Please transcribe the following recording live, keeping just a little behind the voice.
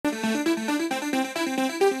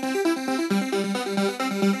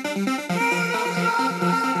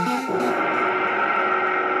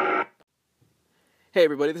Hey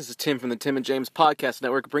everybody, this is Tim from the Tim and James Podcast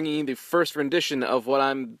Network, bringing you the first rendition of what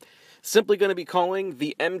I'm simply going to be calling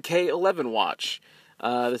the MK11 Watch.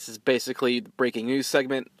 This is basically the breaking news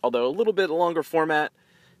segment, although a little bit longer format.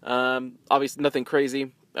 Obviously nothing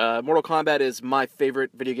crazy. Mortal Kombat is my favorite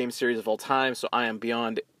video game series of all time, so I am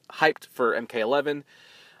beyond hyped for MK11.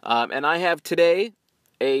 And I have today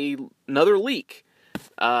another leak.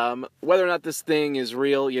 Whether or not this thing is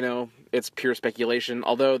real, it's pure speculation,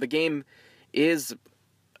 although the game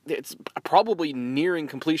it's probably nearing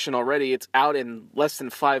completion already. It's out in less than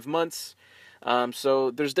 5 months. So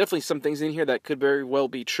there's definitely some things in here that could very well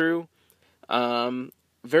be true.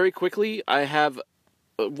 Very quickly, I have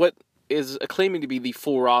what is claiming to be the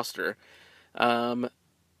full roster. I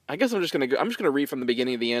guess I'm just gonna read from the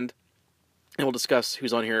beginning to the end, and we'll discuss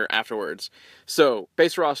who's on here afterwards. So,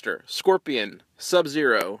 base roster: Scorpion,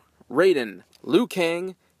 Sub-Zero, Raiden, Liu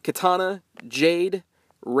Kang, Kitana, Jade,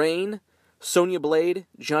 Rain, Sonya Blade,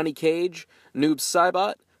 Johnny Cage, Noob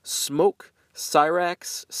Saibot, Smoke,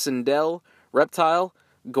 Cyrax, Sindel, Reptile,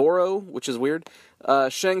 Goro, which is weird,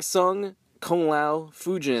 Shang Tsung, Kung Lao,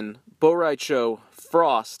 Fujin, Bo Raicho,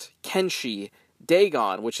 Frost, Kenshi,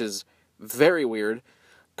 Dagon, which is very weird,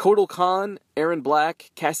 Kotal Khan, Aaron Black,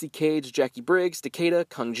 Cassie Cage, Jackie Briggs, Takeda,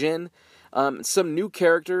 Kung Jin, some new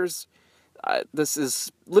characters. This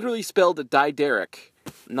is literally spelled Didarik.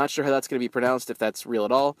 I'm not sure how that's going to be pronounced, if that's real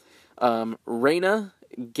at all. Reyna,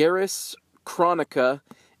 Garrus, Chronica,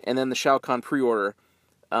 and then the Shao Kahn pre-order.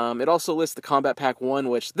 It also lists the Combat Pack 1,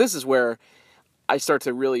 which this is where I start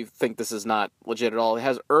to really think this is not legit at all. It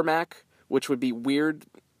has Ermac, which would be weird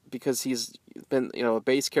because he's been, a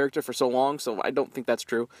base character for so long, so I don't think that's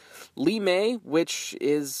true. Li Mei,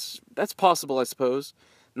 that's possible, I suppose.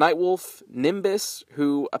 Nightwolf, Nimbus,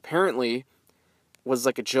 who apparently was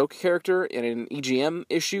like a joke character in an EGM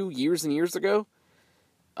issue years and years ago.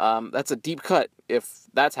 That's a deep cut if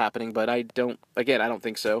that's happening, but I don't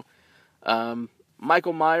think so.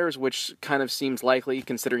 Michael Myers, which kind of seems likely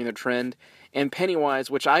considering the trend, and Pennywise,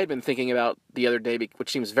 which I had been thinking about the other day,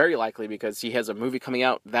 which seems very likely because he has a movie coming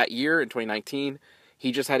out that year in 2019.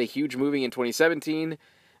 He just had a huge movie in 2017.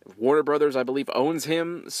 Warner Brothers, I believe, owns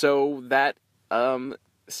him, so that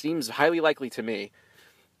seems highly likely to me.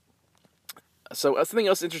 So something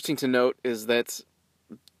else interesting to note is that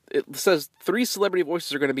it says 3 celebrity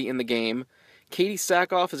voices are going to be in the game. Katie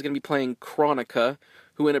Sackhoff is going to be playing Chronica,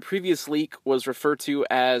 who in a previous leak was referred to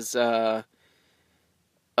as, I'm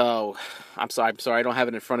sorry, I don't have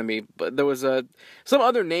it in front of me, but there was some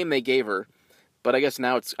other name they gave her, but I guess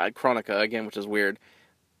now it's Chronica again, which is weird.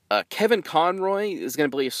 Kevin Conroy is going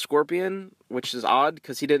to play a Scorpion, which is odd,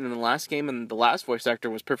 because he did it in the last game, and the last voice actor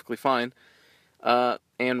was perfectly fine.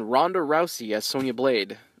 And Ronda Rousey as Sonya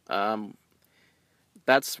Blade.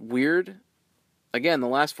 That's weird. Again, the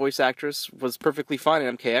last voice actress was perfectly fine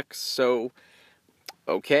in MKX, so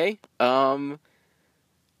okay.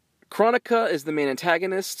 Chronica is the main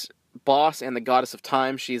antagonist, boss, and the goddess of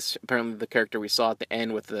time. She's apparently the character we saw at the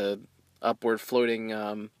end with the upward floating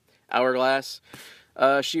hourglass.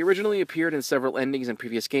 She originally appeared in several endings in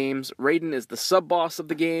previous games. Raiden is the sub-boss of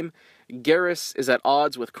the game. Garrus is at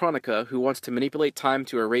odds with Chronica, who wants to manipulate time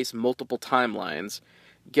to erase multiple timelines.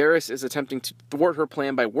 Garrus is attempting to thwart her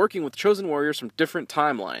plan by working with chosen warriors from different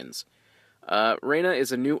timelines. Reyna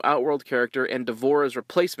is a new Outworld character and Devora's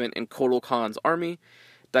replacement in Kotal Khan's army.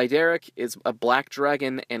 Didarik is a black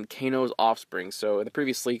dragon and Kano's offspring. So in the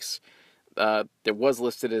previous leaks, there was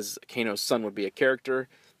listed as Kano's son would be a character.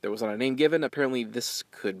 There was not a name given. Apparently this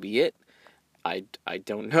could be it. I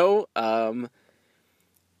don't know.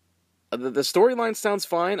 The storyline sounds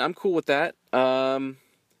fine. I'm cool with that. I'm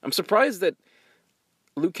surprised that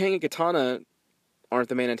Liu Kang and Kitana aren't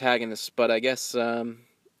the main antagonists, but I guess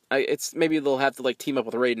it's maybe they'll have to team up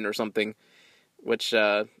with Raiden or something, which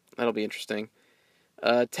that'll be interesting.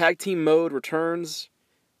 Tag team mode returns.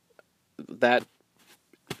 That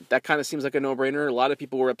kind of seems like a no-brainer. A lot of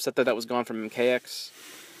people were upset that was gone from MKX.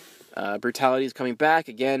 Brutality is coming back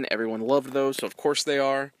again. Everyone loved those, so of course they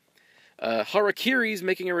are. Harakiri's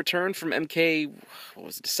making a return from MK. What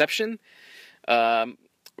was it, Deception?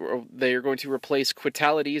 They are going to replace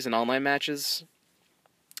quitalities in online matches.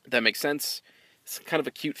 That makes sense. It's kind of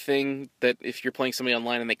a cute thing that if you're playing somebody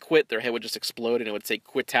online and they quit, their head would just explode and it would say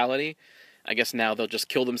quitality. I guess now they'll just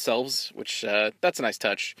kill themselves, which that's a nice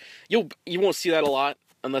touch. You won't see that a lot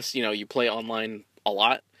unless you play online a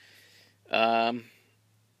lot.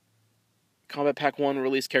 Combat Pack 1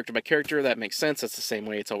 released character by character. That makes sense. That's the same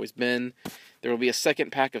way it's always been. There will be a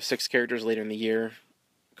second pack of 6 characters later in the year.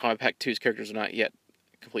 Combat Pack 2's characters are not yet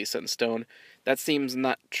completely set in stone. That seems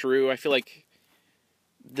not true. I feel like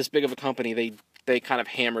this big of a company, they they kind of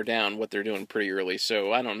hammer down what they're doing pretty early,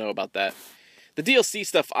 so I don't know about that. The DLC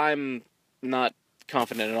stuff, I'm not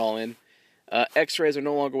confident at all in. X-rays are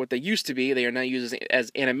no longer what they used to be. They are now used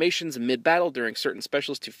as animations mid-battle during certain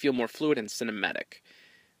specials to feel more fluid and cinematic.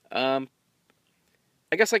 I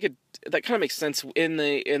guess that kind of makes sense. In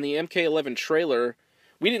the MK11 trailer,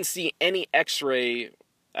 we didn't see any X-ray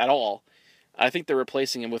at all. I think they're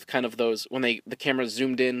replacing him with kind of those, when the camera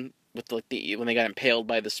zoomed in with when they got impaled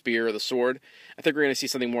by the spear or the sword. I think we're going to see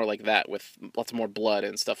something more like that with lots more blood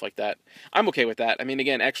and stuff like that. I'm okay with that. I mean,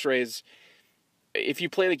 again, X-rays, if you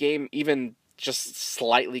play the game even just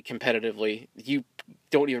slightly competitively, you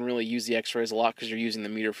don't even really use the X-rays a lot because you're using the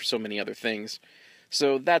meter for so many other things.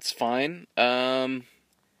 So that's fine.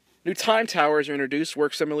 New time towers are introduced.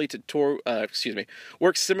 Work similarly to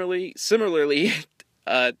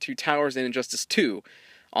towers in Injustice 2.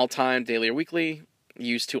 All time, daily or weekly,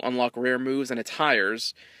 used to unlock rare moves and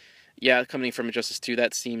attires. Yeah, coming from Injustice 2,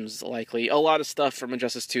 that seems likely. A lot of stuff from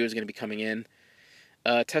Injustice 2 is going to be coming in.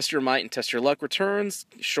 Test Your Might and Test Your Luck returns.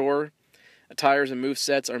 Sure. Attires and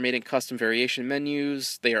movesets are made in custom variation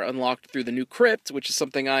menus. They are unlocked through the new crypt, which is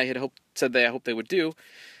something I had hoped they would do.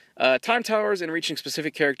 Time towers and reaching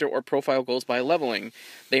specific character or profile goals by leveling.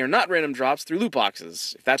 They are not random drops through loot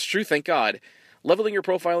boxes. If that's true, thank God. Leveling your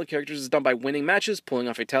profile and characters is done by winning matches, pulling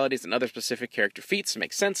off fatalities, and other specific character feats.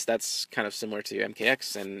 Makes sense. That's kind of similar to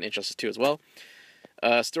MKX and Injustice 2 as well.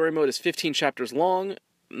 Story mode is 15 chapters long.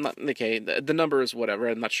 The number is whatever.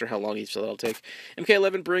 I'm not sure how long each that'll take.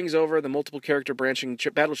 MK11 brings over the multiple character branching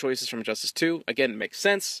battle choices from Injustice 2. Again, it makes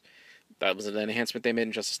sense. That was an enhancement they made in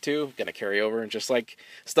Injustice 2. Gonna carry over, and just like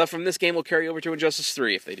stuff from this game will carry over to Injustice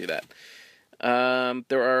 3 if they do that.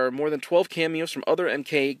 There are more than 12 cameos from other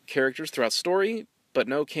MK characters throughout story, but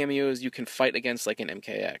no cameos you can fight against like in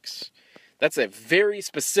MKX. That's a very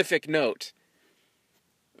specific note.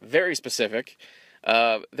 Very specific.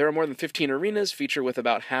 There are more than 15 arenas, feature with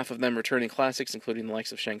about half of them returning classics, including the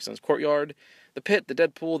likes of Shang Tsung's Courtyard, the Pit, the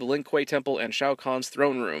Deadpool, the Lin Kuei Temple, and Shao Kahn's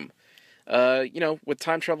Throne Room. With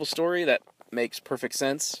time travel story, that makes perfect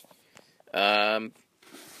sense.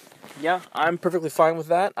 Yeah, I'm perfectly fine with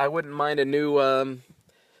that. I wouldn't mind a new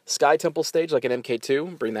Sky Temple stage like an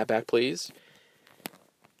MK2. Bring that back, please.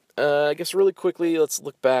 I guess really quickly, let's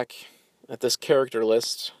look back at this character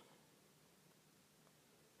list.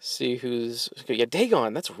 See who's... Yeah,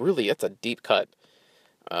 Dagon, that's a deep cut.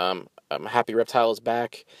 I'm happy Reptile is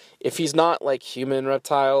back. If he's not like human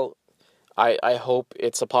Reptile, I hope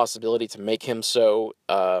it's a possibility to make him so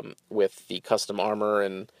with the custom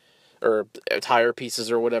armor or tire pieces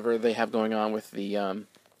or whatever they have going on with the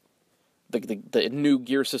new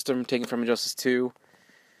gear system taken from Injustice 2.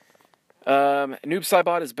 Noob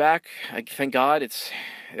Saibot is back. Thank God. It's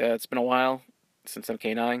been a while since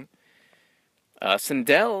MK9.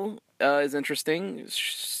 Sindel is interesting.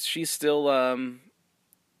 She's still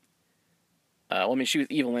she was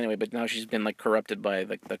evil anyway, but now she's been like corrupted by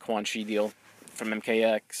the Quan Chi deal from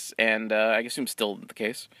MKX, and I assume still the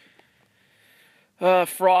case.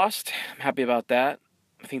 Frost, I'm happy about that.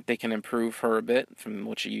 I think they can improve her a bit from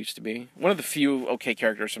what she used to be. One of the few okay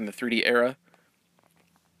characters from the 3D era.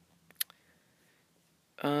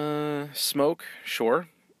 Smoke, sure.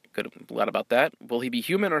 Good, a lot about that. Will he be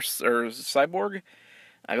human or cyborg?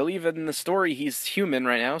 I believe in the story he's human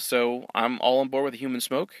right now, so I'm all on board with the human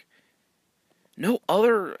Smoke. No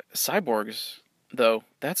other cyborgs, though.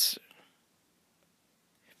 That's...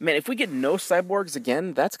 Man, if we get no cyborgs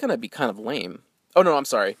again, that's gonna be kind of lame. Oh, no, I'm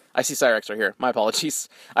sorry. I see Cyrax right here. My apologies.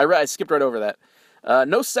 I skipped right over that.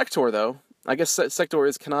 No Sector, though. I guess Sector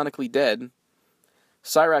is canonically dead.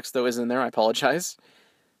 Cyrax, though, isn't in there. I apologize.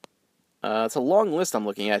 It's a long list I'm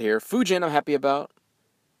looking at here. Fujin, I'm happy about.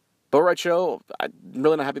 Boraicho, I'm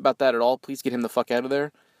really not happy about that at all. Please get him the fuck out of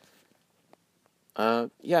there.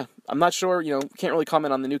 Yeah, I'm not sure, can't really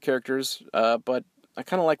comment on the new characters, but I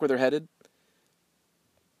kind of like where they're headed.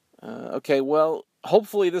 Okay, well,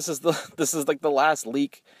 hopefully this is like the last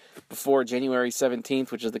leak before January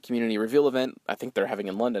 17th, which is the community reveal event. I think they're having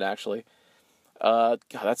in London, actually. God,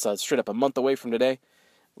 that's straight up a month away from today.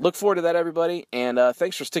 Look forward to that, everybody, and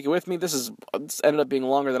thanks for sticking with me. This ended up being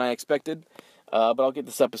longer than I expected, but I'll get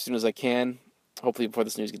this up as soon as I can, hopefully before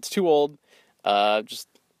this news gets too old. Just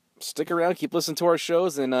stick around, keep listening to our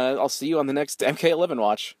shows, and I'll see you on the next MK11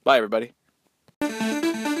 watch. Bye, everybody.